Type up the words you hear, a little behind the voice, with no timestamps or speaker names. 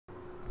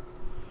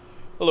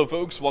Hello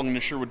folks, welcome to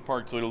Sherwood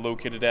Park Toyota,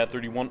 located at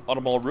 31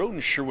 Automall Road in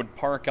Sherwood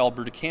Park,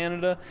 Alberta,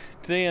 Canada.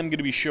 Today I'm going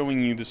to be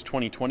showing you this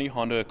 2020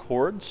 Honda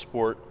Accord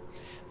Sport.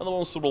 Now the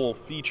most notable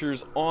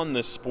features on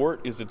this Sport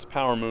is its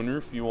power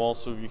moonroof. You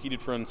also have your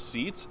heated front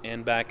seats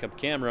and backup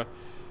camera.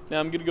 Now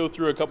I'm going to go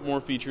through a couple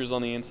more features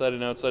on the inside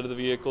and outside of the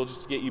vehicle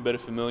just to get you better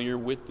familiar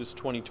with this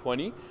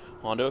 2020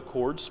 Honda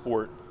Accord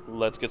Sport.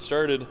 Let's get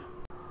started.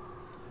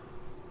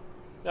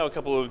 Now a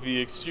couple of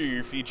the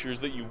exterior features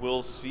that you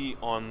will see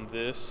on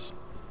this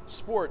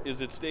Sport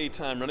is its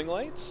daytime running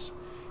lights.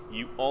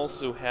 You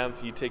also have,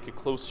 if you take a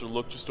closer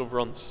look just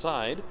over on the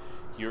side,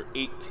 your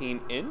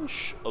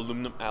 18-inch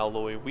aluminum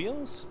alloy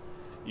wheels.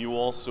 You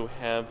also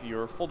have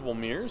your foldable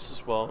mirrors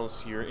as well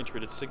as your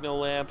integrated signal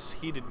lamps,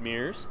 heated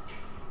mirrors,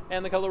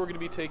 and the color we're going to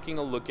be taking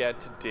a look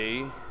at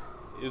today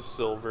is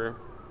silver.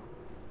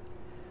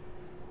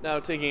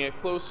 Now taking a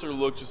closer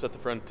look just at the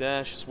front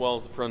dash as well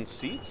as the front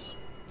seats.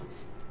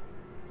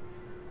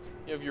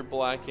 You have your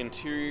black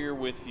interior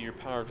with your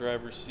power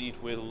driver's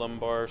seat with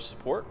lumbar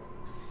support.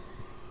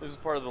 This is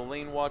part of the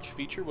lane watch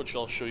feature, which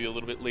I'll show you a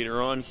little bit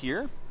later on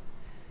here.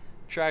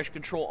 Traction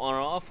control on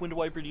and off, window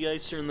wiper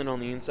de-icer, and then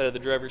on the inside of the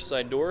driver's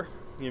side door,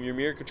 you have your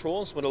mirror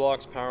controls, window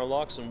locks, power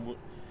locks, and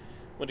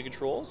window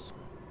controls,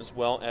 as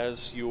well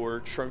as your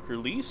trunk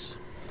release.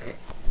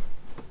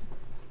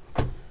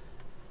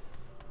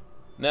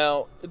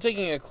 Now,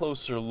 taking a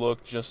closer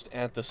look just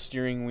at the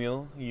steering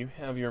wheel, you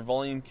have your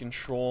volume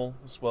control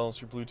as well as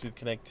your Bluetooth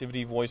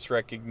connectivity, voice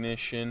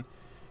recognition,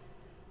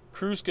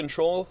 cruise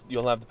control.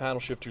 You'll have the paddle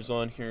shifters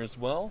on here as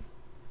well.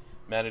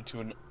 Matted to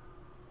an,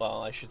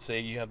 well, I should say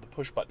you have the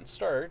push button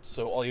start,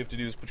 so all you have to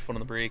do is put your foot on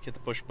the brake, hit the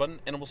push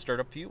button, and it will start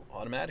up for you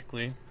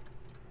automatically.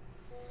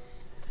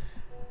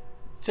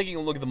 Taking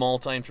a look at the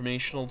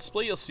multi-informational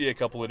display, you'll see a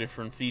couple of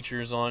different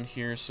features on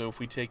here, so if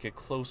we take a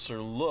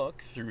closer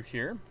look through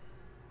here,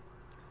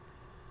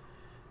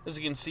 as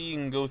you can see, you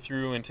can go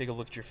through and take a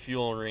look at your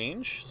fuel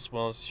range, as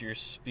well as your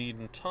speed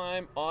and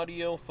time,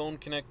 audio, phone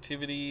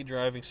connectivity,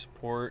 driving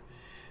support,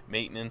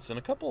 maintenance, and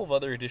a couple of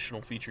other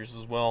additional features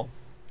as well.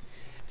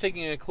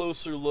 Taking a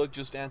closer look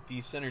just at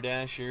the center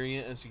dash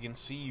area, as you can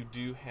see, you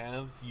do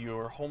have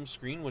your home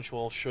screen, which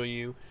we'll show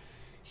you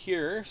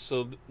here.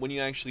 So when you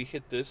actually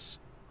hit this,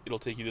 it'll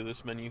take you to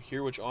this menu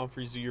here, which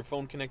offers you your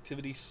phone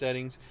connectivity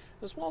settings,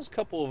 as well as a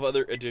couple of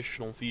other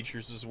additional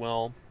features as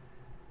well.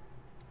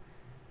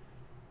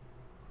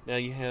 Now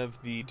you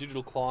have the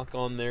digital clock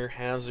on there,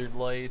 hazard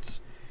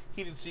lights,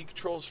 heated seat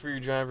controls for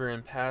your driver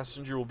and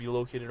passenger will be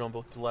located on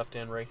both the left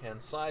and right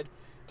hand side.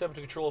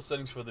 Temperature control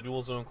settings for the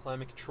dual zone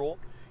climate control,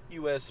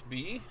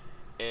 USB,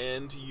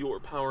 and your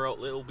power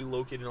outlet will be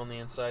located on the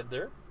inside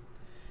there.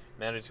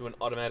 Mounted to an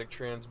automatic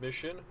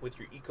transmission with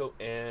your Eco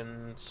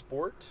and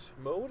Sport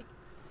mode.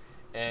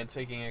 And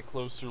taking a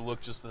closer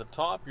look just at the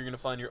top, you're going to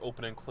find your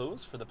open and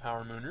close for the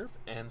power moonroof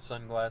and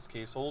sunglass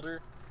case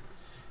holder.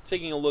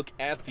 Taking a look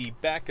at the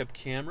backup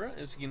camera,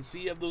 as you can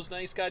see, you have those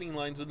nice guiding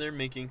lines in there,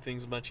 making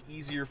things much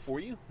easier for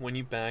you when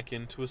you back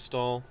into a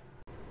stall.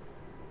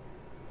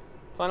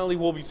 Finally,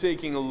 we'll be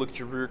taking a look at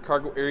your rear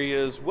cargo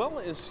area as well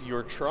as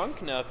your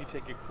trunk. Now, if you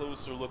take a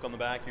closer look on the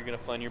back, you're going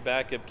to find your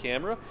backup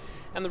camera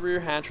and the rear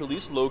hatch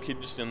release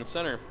located just in the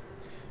center.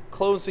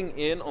 Closing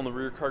in on the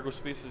rear cargo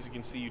space, as you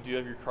can see, you do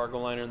have your cargo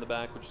liner in the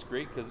back, which is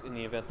great because in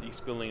the event that you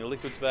spill any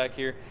liquids back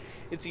here,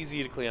 it's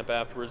easy to clean up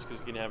afterwards because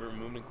you can have it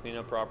removed and clean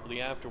up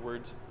properly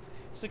afterwards.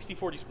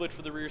 60-40 split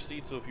for the rear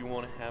seat, so if you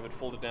want to have it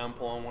folded down,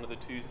 pull on one of the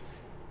two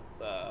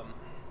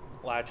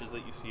latches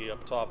that you see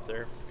up top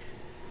there.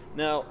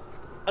 Now,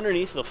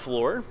 underneath the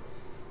floor,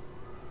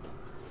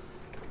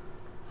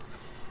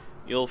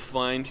 you'll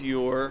find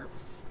your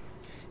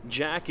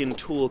jack and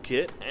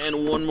toolkit,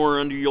 and one more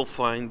under you'll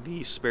find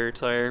the spare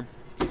tire.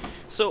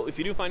 So if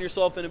you do find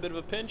yourself in a bit of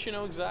a pinch, you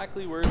know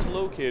exactly where it's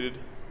located.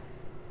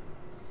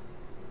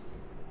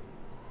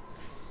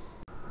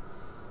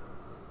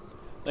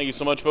 Thank you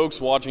so much, folks,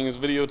 for watching this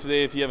video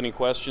today. If you have any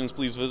questions,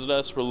 please visit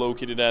us. We're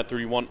located at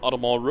 31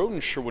 Automall Road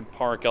in Sherwood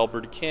Park,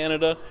 Alberta,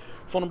 Canada.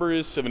 Phone number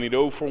is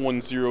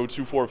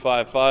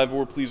 780-410-2455,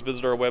 or please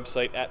visit our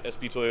website at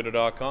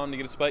sptoyota.com to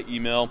get us by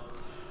email.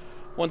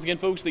 Once again,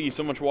 folks, thank you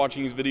so much for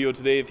watching this video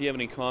today. If you have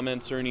any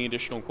comments or any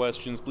additional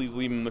questions, please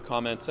leave them in the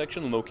comment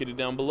section located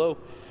down below.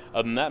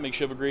 Other than that, make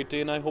sure you have a great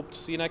day, and I hope to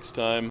see you next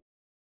time.